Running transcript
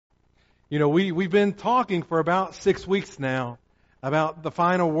We've been talking for about 6 weeks now about the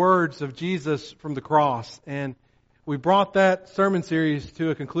final words of Jesus from the cross. And we brought that sermon series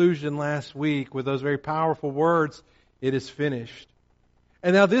to a conclusion last week with those very powerful words, "It is finished."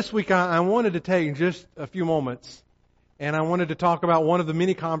 And now this week I wanted to take just a few moments and I wanted to talk about one of the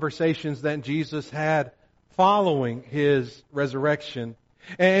many conversations that Jesus had following His resurrection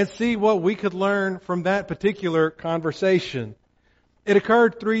and see what we could learn from that particular conversation. It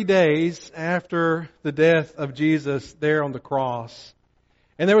occurred 3 days after the death of Jesus there on the cross.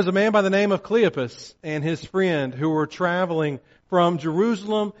 And there was a man by the name of Cleopas and his friend who were traveling from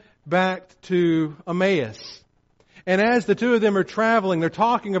Jerusalem back to Emmaus. And as the two of them are traveling, they're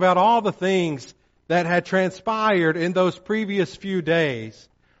talking about all the things that had transpired in those previous few days.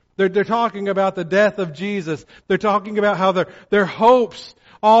 They're talking about the death of Jesus. They're talking about how their hopes,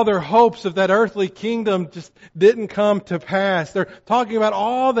 all their hopes of that earthly kingdom just didn't come to pass. They're talking about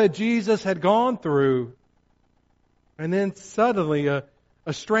all that Jesus had gone through. And then suddenly a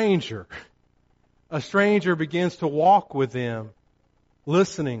stranger begins to walk with them,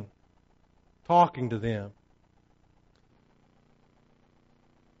 listening, talking to them.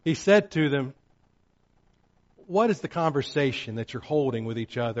 He said to them, "What is the conversation that you're holding with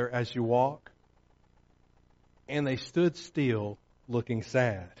each other as you walk?" And they stood still, looking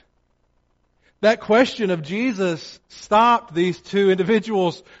sad. That question of Jesus stopped these two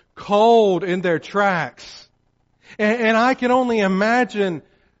individuals cold in their tracks. And I can only imagine,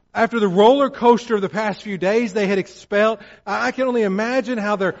 after the roller coaster of the past few days they had expelled, I can only imagine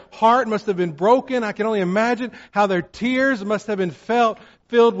how their heart must have been broken. I can only imagine how their tears must have been their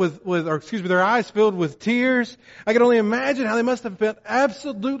eyes filled with tears. I can only imagine how they must have been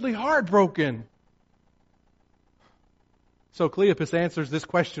absolutely heartbroken. So Cleopas answers this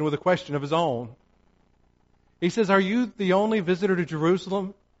question with a question of his own. He says, "Are you the only visitor to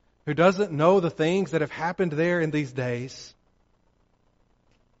Jerusalem who doesn't know the things that have happened there in these days?"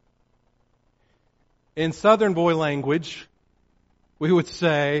 In Southern boy language, we would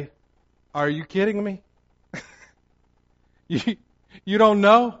say, "Are you kidding me? You don't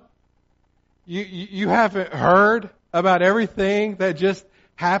know? You haven't heard about everything that just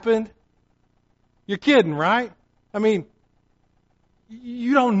happened? You're kidding, right? I mean,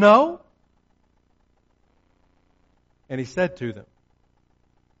 you don't know?" And he said to them,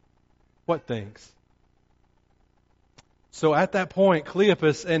 "What things?" So at that point,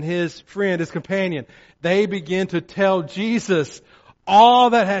 Cleopas and his friend, his companion, they begin to tell Jesus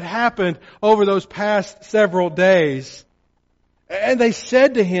all that had happened over those past several days. And they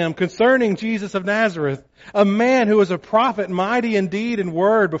said to him concerning Jesus of Nazareth, a man who was a prophet, mighty in deed and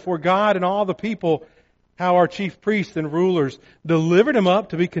word before God and all the people, how our chief priests and rulers delivered him up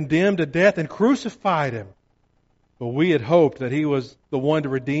to be condemned to death and crucified him. But we had hoped that he was the one to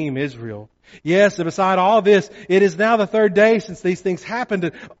redeem Israel. Yes, and beside all this, it is now the 3rd day since these things happened.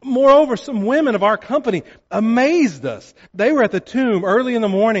 And moreover, some women of our company amazed us. They were at the tomb early in the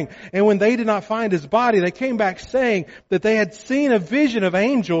morning, and when they did not find his body, they came back saying that they had seen a vision of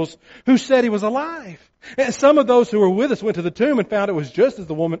angels who said he was alive. And some of those who were with us went to the tomb and found it was just as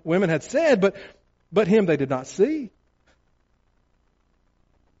the women had said, but him they did not see."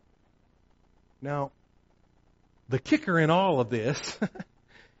 Now, the kicker in all of this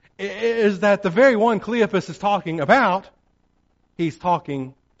is that the very one Cleopas is talking about, he's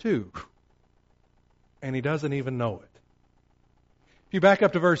talking to. And he doesn't even know it. If you back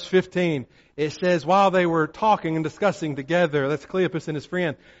up to verse 15, it says, while they were talking and discussing together, that's Cleopas and his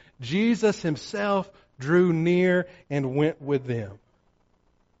friend, Jesus himself drew near and went with them.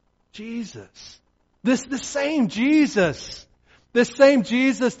 Jesus. This same Jesus. This same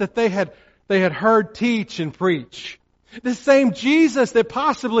Jesus that they had heard teach and preach. The same Jesus that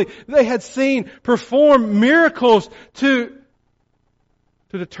possibly they had seen perform miracles to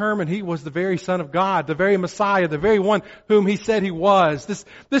determine He was the very Son of God, the very Messiah, the very one whom He said He was.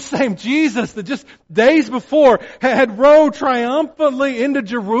 This same Jesus that just days before had rode triumphantly into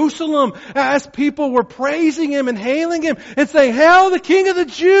Jerusalem as people were praising Him and hailing Him and saying, "Hail the King of the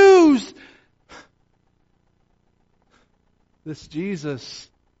Jews!" This Jesus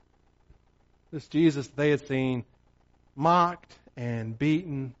that they had seen mocked and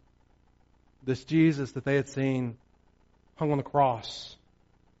beaten. This Jesus that they had seen hung on the cross.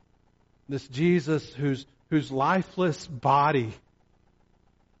 This Jesus whose lifeless body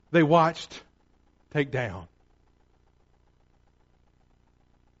they watched take down.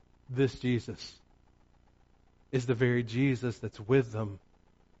 This Jesus is the very Jesus that's with them.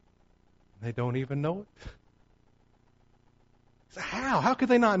 They don't even know it. So how could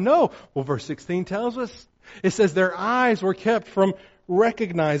they not know? Well, verse 16 tells us. It says their eyes were kept from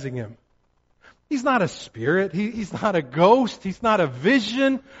recognizing Him. He's not a spirit. He's not a ghost. He's not a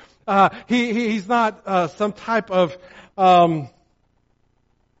vision. He's not some type of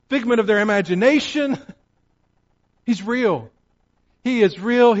figment of their imagination. He's real. He is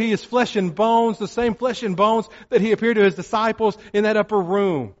real. He is flesh and bones, the same flesh and bones that He appeared to His disciples in that upper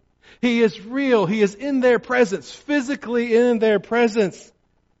room. He is real. He is in their presence, physically in their presence.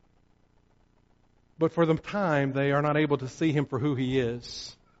 But for the time, they are not able to see Him for who He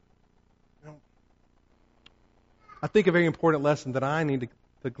is. I think a very important lesson that I need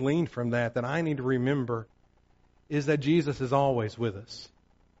to glean from that I need to remember, is that Jesus is always with us.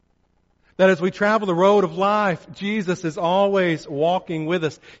 That as we travel the road of life, Jesus is always walking with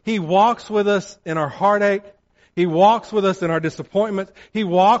us. He walks with us in our heartache. He walks with us in our disappointments. He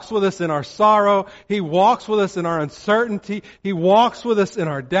walks with us in our sorrow. He walks with us in our uncertainty. He walks with us in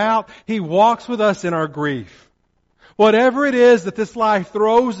our doubt. He walks with us in our grief. Whatever it is that this life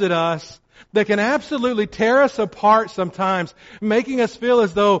throws at us that can absolutely tear us apart sometimes, making us feel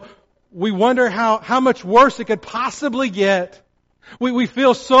as though we wonder how much worse it could possibly get. We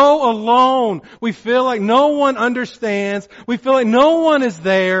feel so alone. We feel like no one understands. We feel like no one is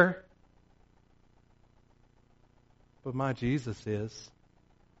there. But my Jesus is.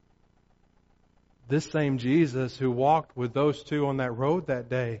 This same Jesus who walked with those two on that road that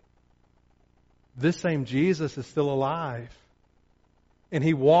day, this same Jesus is still alive. And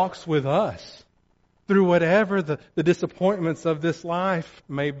He walks with us through whatever the disappointments of this life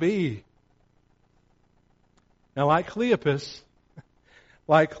may be. Now, like Cleopas,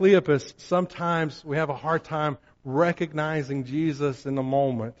 sometimes we have a hard time recognizing Jesus in the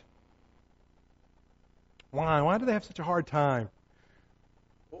moment. Why? Why do they have such a hard time?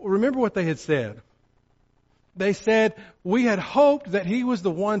 Remember what they had said. They said, we had hoped that He was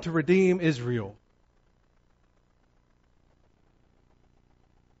the one to redeem Israel.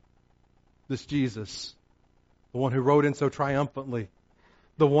 This Jesus, the one who rode in so triumphantly,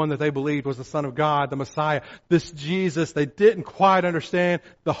 the one that they believed was the Son of God, the Messiah. This Jesus, they didn't quite understand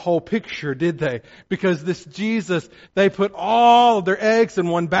the whole picture, did they? Because this Jesus, they put all of their eggs in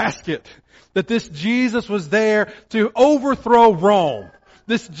one basket. That this Jesus was there to overthrow Rome.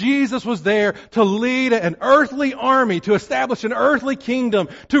 This Jesus was there to lead an earthly army, to establish an earthly kingdom,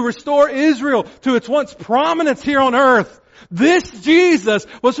 to restore Israel to its once prominence here on earth. This Jesus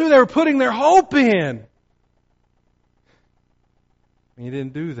was who they were putting their hope in. He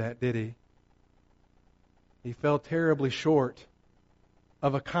didn't do that, did He? He fell terribly short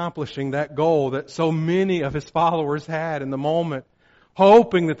of accomplishing that goal that so many of His followers had in the moment,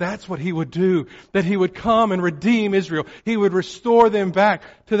 hoping that that's what He would do, that He would come and redeem Israel. He would restore them back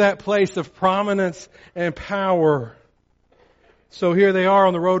to that place of prominence and power. So here they are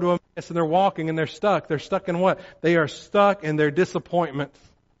on the road to Emmaus, and they're walking and they're stuck. They're stuck in what? They are stuck in their disappointment.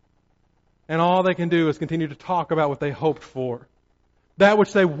 And all they can do is continue to talk about what they hoped for. That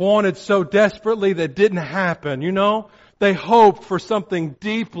which they wanted so desperately that didn't happen, you know? They hoped for something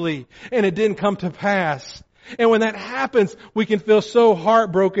deeply and it didn't come to pass. And when that happens, we can feel so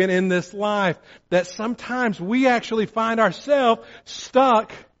heartbroken in this life that sometimes we actually find ourselves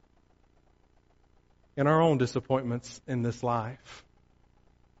stuck in our own disappointments in this life.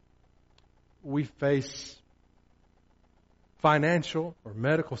 We face financial or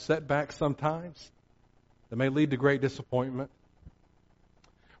medical setbacks sometimes that may lead to great disappointment.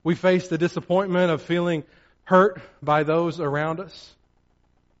 We face the disappointment of feeling hurt by those around us.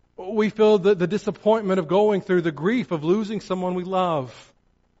 We feel the disappointment of going through the grief of losing someone we love.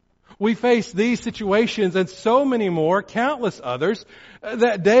 We face these situations and so many more, countless others,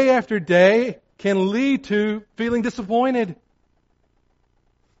 that day after day can lead to feeling disappointed.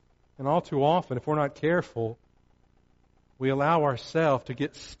 And all too often, if we're not careful, we allow ourselves to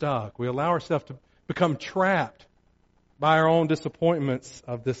get stuck. We allow ourselves to become trapped by our own disappointments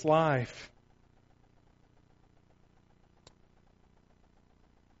of this life.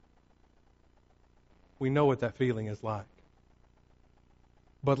 We know what that feeling is like.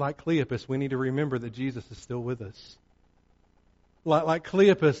 But like Cleopas, we need to remember that Jesus is still with us. Like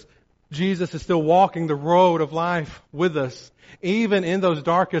Cleopas, Jesus is still walking the road of life with us, even in those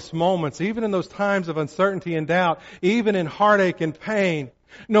darkest moments, even in those times of uncertainty and doubt, even in heartache and pain.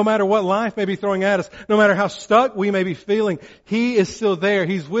 No matter what life may be throwing at us, no matter how stuck we may be feeling, He is still there.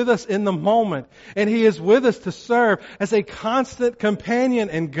 He's with us in the moment. And He is with us to serve as a constant companion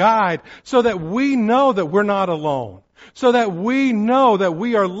and guide so that we know that we're not alone. so that we know that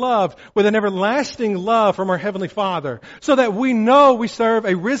we are loved with an everlasting love from our Heavenly Father, so that we know we serve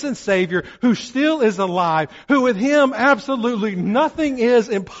a risen Savior who still is alive, who with Him absolutely nothing is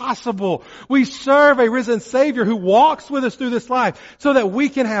impossible. We serve a risen Savior who walks with us through this life, so that we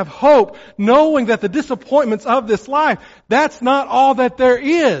can have hope, knowing that the disappointments of this life, that's not all that there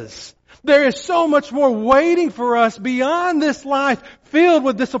is. There is so much more waiting for us beyond this life filled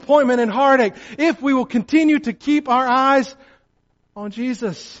with disappointment and heartache if we will continue to keep our eyes on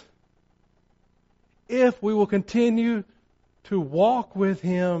Jesus. If we will continue to walk with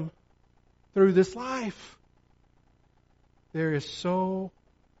Him through this life. There is so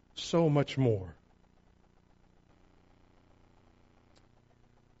much more.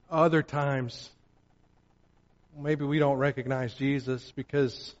 Other times, maybe we don't recognize Jesus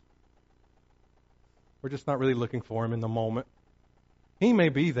because we're just not really looking for Him in the moment. He may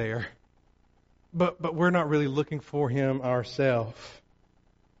be there, but we're not really looking for Him ourselves.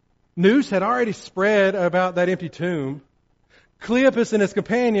 News had already spread about that empty tomb. Cleopas and his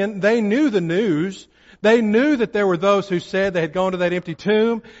companion, they knew the news. They knew that there were those who said they had gone to that empty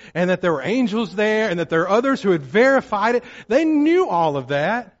tomb and that there were angels there and that there were others who had verified it. They knew all of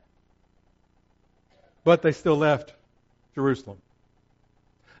that, but they still left Jerusalem.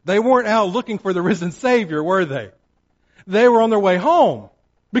 They weren't out looking for the risen Savior, were they? They were on their way home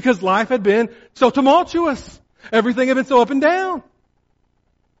because life had been so tumultuous. Everything had been so up and down.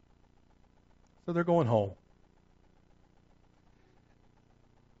 So they're going home.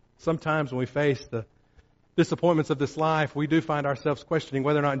 Sometimes when we face the disappointments of this life, we do find ourselves questioning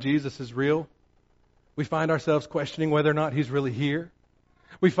whether or not Jesus is real. We find ourselves questioning whether or not He's really here.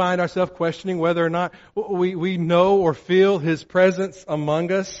 We find ourselves questioning whether or not we know or feel His presence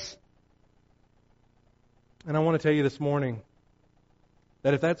among us. And I want to tell you this morning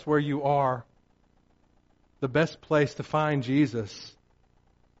that if that's where you are, the best place to find Jesus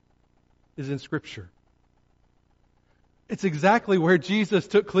is in Scripture. It's exactly where Jesus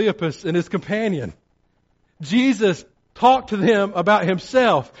took Cleopas and his companion. Jesus talked to them about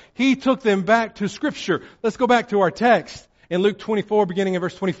Himself. He took them back to Scripture. Let's go back to our text. In Luke 24, beginning in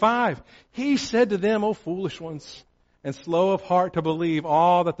verse 25, He said to them, O foolish ones, and slow of heart to believe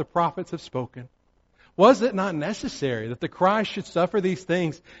all that the prophets have spoken. Was it not necessary that the Christ should suffer these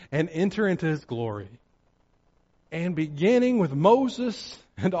things and enter into His glory? And beginning with Moses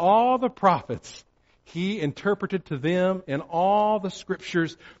and all the prophets, He interpreted to them in all the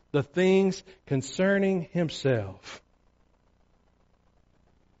Scriptures the things concerning Himself.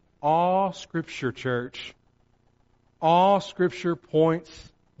 All Scripture, church, all Scripture points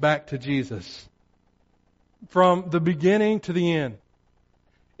back to Jesus. From the beginning to the end.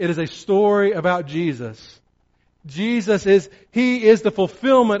 It is a story about Jesus. He is the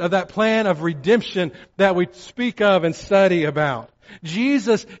fulfillment of that plan of redemption that we speak of and study about.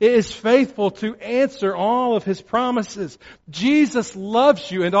 Jesus is faithful to answer all of His promises. Jesus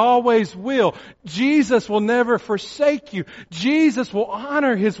loves you and always will. Jesus will never forsake you. Jesus will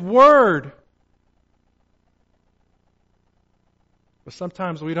honor His word. But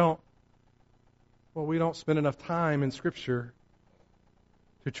sometimes we don't spend enough time in Scripture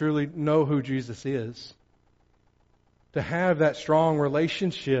to truly know who Jesus is. To have that strong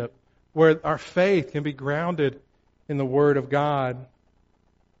relationship where our faith can be grounded in the Word of God.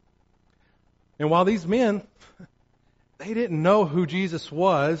 And while these men, they didn't know who Jesus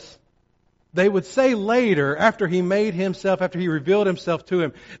was, they would say later, after He revealed Himself to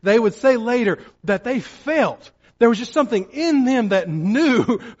him, they would say later that they felt there was just something in them that knew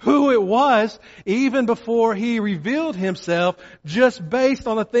who it was even before He revealed Himself, just based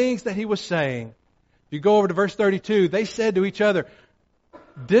on the things that He was saying. If you go over to verse 32, they said to each other,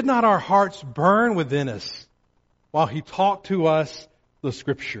 did not our hearts burn within us while He talked to us the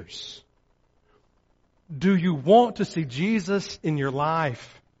Scriptures? Do you want to see Jesus in your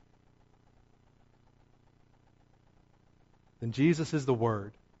life? Then Jesus is the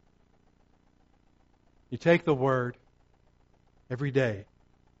Word. You take the Word every day.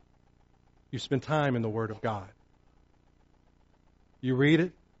 You spend time in the Word of God. You read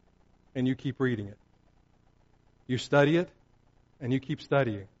it, and you keep reading it. You study it, and you keep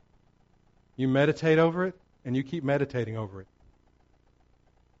studying. You meditate over it, and you keep meditating over it.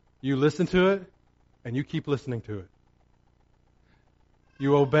 You listen to it, and you keep listening to it.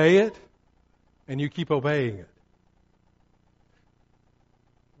 You obey it, and you keep obeying it.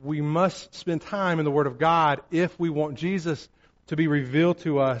 We must spend time in the Word of God if we want Jesus to be revealed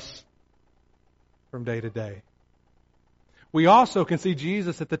to us from day to day. We also can see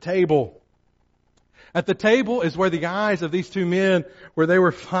Jesus at the table. At the table is where the eyes of these two men, where they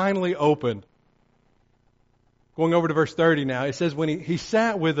were finally opened. Going over to verse 30 now, it says, when he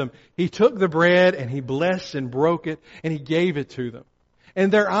sat with them, he took the bread and he blessed and broke it and he gave it to them.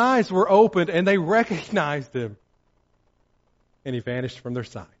 And their eyes were opened and they recognized him. And he vanished from their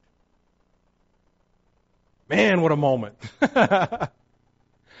sight. Man, what a moment.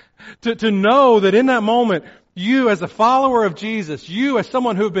 To know that in that moment, you as a follower of Jesus, you as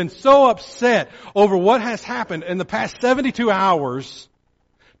someone who have been so upset over what has happened in the past 72 hours,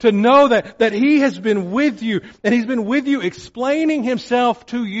 to know that He has been with you, and He's been with you explaining Himself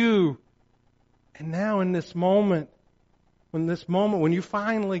to you. And now in this moment, when you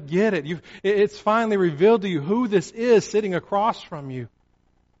finally get it, it's finally revealed to you who this is sitting across from you.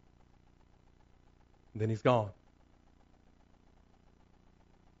 And then He's gone.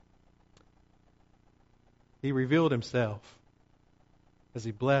 He revealed Himself as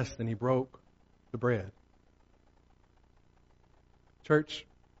He blessed and He broke the bread. Church,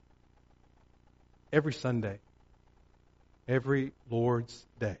 every Sunday, every Lord's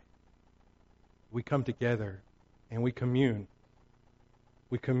Day, we come together and we commune.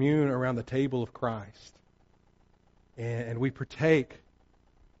 We commune around the table of Christ. And we partake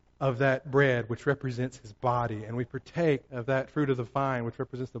of that bread, which represents His body. And we partake of that fruit of the vine, which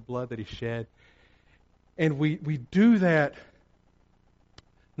represents the blood that He shed. And we do that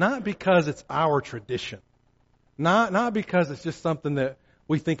not because it's our tradition. Not because it's just something that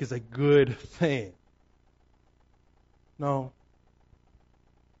we think is a good thing. No.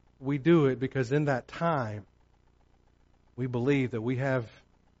 We do it because in that time, we believe that we have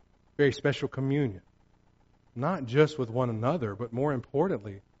very special communion. Not just with one another, but more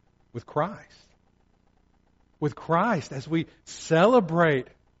importantly, with Christ. With Christ as we celebrate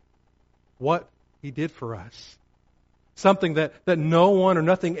what He did for us. Something that no one or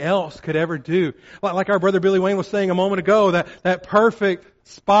nothing else could ever do. Like our brother Billy Wayne was saying a moment ago, that perfect,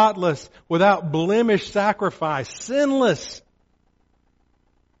 spotless, without blemish sacrifice, sinless.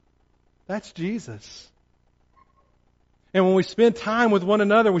 That's Jesus. And when we spend time with one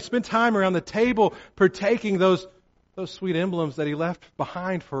another, we spend time around the table partaking those sweet emblems that He left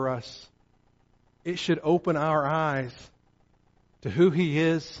behind for us, it should open our eyes to who He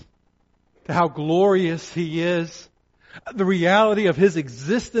is, to how glorious He is, the reality of His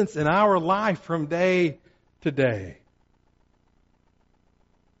existence in our life from day to day.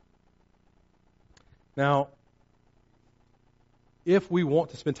 Now, if we want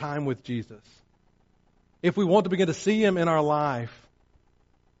to spend time with Jesus, if we want to begin to see Him in our life,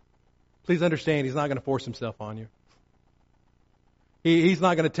 please understand He's not going to force Himself on you. He's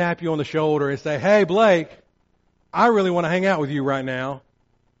not going to tap you on the shoulder and say, "Hey, Blake, I really want to hang out with you right now."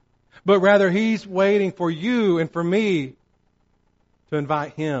 But rather, He's waiting for you and for me to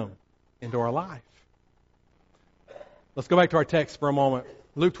invite Him into our life. Let's go back to our text for a moment.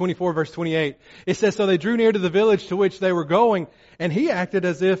 Luke 24, verse 28. It says, "So they drew near to the village to which they were going, and He acted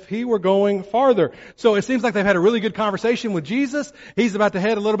as if He were going farther." So it seems like they've had a really good conversation with Jesus. He's about to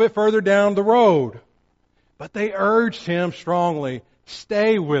head a little bit further down the road. But they urged Him strongly,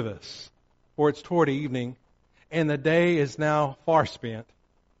 "Stay with us, for it's toward evening, and the day is now far spent."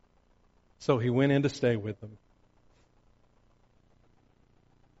 So He went in to stay with them.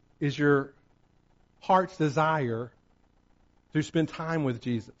 Is your heart's desire to spend time with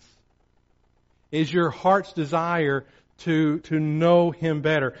Jesus? Is your heart's desire to know Him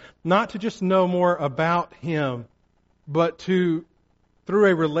better? Not to just know more about Him, but through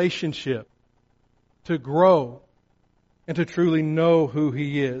a relationship, to grow and to truly know who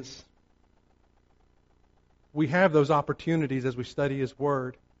He is. We have those opportunities as we study His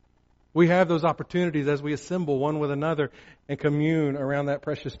Word. We have those opportunities as we assemble one with another and commune around that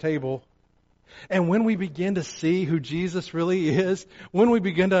precious table. And when we begin to see who Jesus really is, when we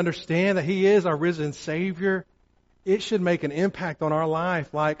begin to understand that He is our risen Savior, it should make an impact on our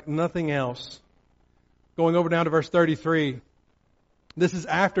life like nothing else. Going over down to verse 33. This is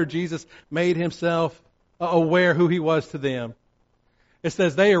after Jesus made Himself aware who He was to them. It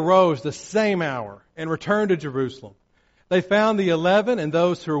says, "They arose the same hour and returned to Jerusalem. They found the 11 and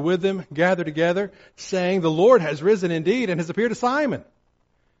those who were with them gathered together, saying, 'The Lord has risen indeed and has appeared to Simon.'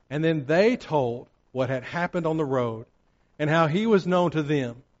 And then they told what had happened on the road and how He was known to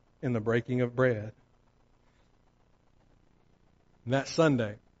them in the breaking of bread." And that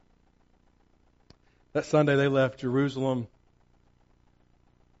Sunday they left Jerusalem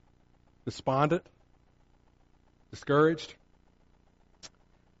despondent, discouraged,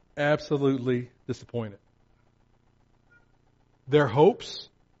 absolutely disappointed. Their hopes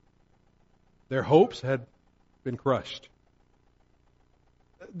had been crushed.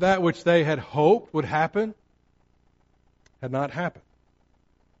 That which they had hoped would happen had not happened.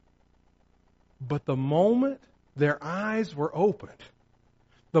 But the moment their eyes were opened.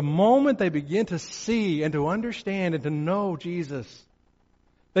 The moment they began to see and to understand and to know Jesus,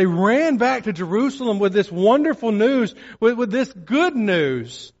 they ran back to Jerusalem with this wonderful news, with this good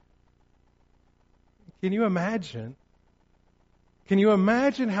news. Can you imagine? Can you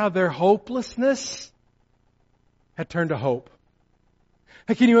imagine how their hopelessness had turned to hope?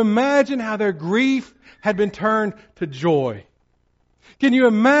 Can you imagine how their grief had been turned to joy? Can you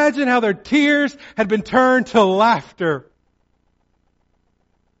imagine how their tears had been turned to laughter?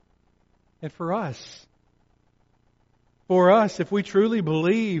 And for us, if we truly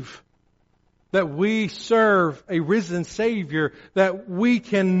believe that we serve a risen Savior, that we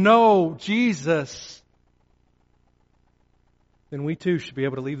can know Jesus, then we too should be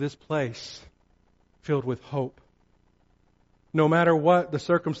able to leave this place filled with hope. No matter what the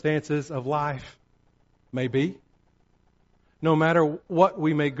circumstances of life may be, no matter what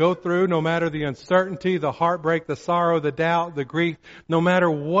we may go through, no matter the uncertainty, the heartbreak, the sorrow, the doubt, the grief, no matter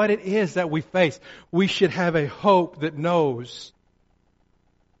what it is that we face, we should have a hope that knows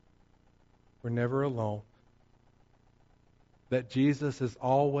we're never alone, that Jesus is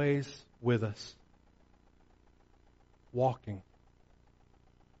always with us, walking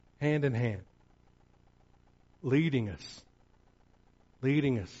hand in hand, leading us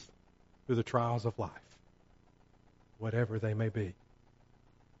through the trials of life, whatever they may be.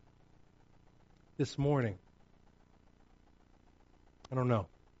 This morning, I don't know,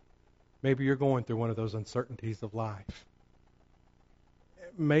 maybe you're going through one of those uncertainties of life.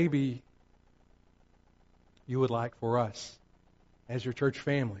 Maybe you would like for us, as your church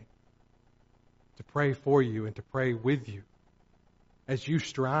family, to pray for you and to pray with you as you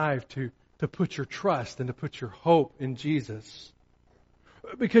strive to put your trust and to put your hope in Jesus.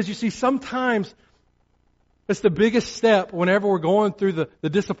 Because you see, sometimes it's the biggest step whenever we're going through the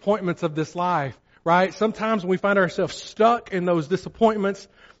disappointments of this life, right? Sometimes when we find ourselves stuck in those disappointments,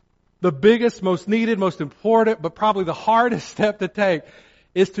 the biggest, most needed, most important, but probably the hardest step to take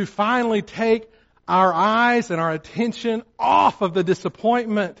is to finally take our eyes and our attention off of the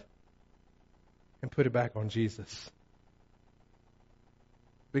disappointment and put it back on Jesus.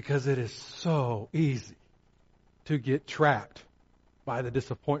 Because it is so easy to get trapped by the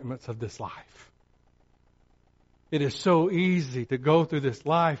disappointments of this life. It is so easy to go through this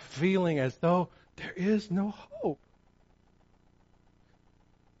life feeling as though there is no hope.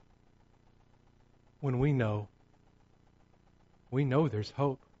 When we know there's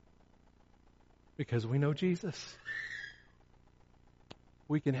hope because we know Jesus.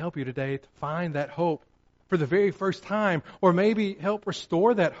 We can help you today to find that hope for the very first time, or maybe help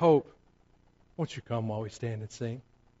restore that hope. Won't you come while we stand and sing?